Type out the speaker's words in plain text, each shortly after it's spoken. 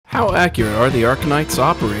How accurate are the Arknights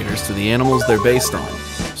operators to the animals they're based on?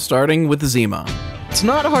 Starting with Zima. It's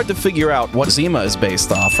not hard to figure out what Zima is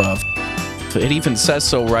based off of. It even says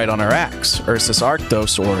so right on her axe, Ursus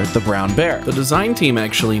arctos, or the brown bear. The design team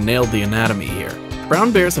actually nailed the anatomy here.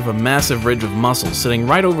 Brown bears have a massive ridge of muscle sitting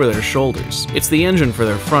right over their shoulders. It's the engine for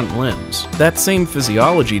their front limbs. That same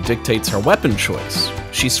physiology dictates her weapon choice.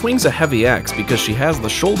 She swings a heavy axe because she has the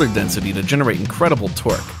shoulder density to generate incredible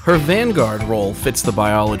torque. Her vanguard role fits the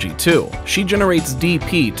biology too. She generates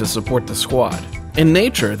DP to support the squad. In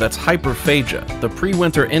nature, that's hyperphagia, the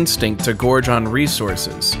pre-winter instinct to gorge on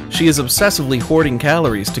resources. She is obsessively hoarding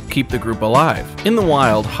calories to keep the group alive. In the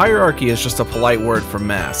wild, hierarchy is just a polite word for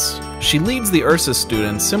mass. She leads the Ursus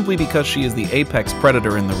students simply because she is the apex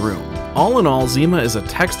predator in the room. All in all, Zima is a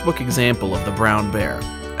textbook example of the brown bear.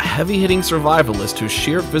 A heavy-hitting survivalist whose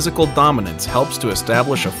sheer physical dominance helps to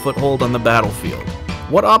establish a foothold on the battlefield.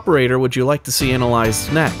 What operator would you like to see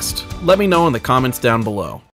analyzed next? Let me know in the comments down below.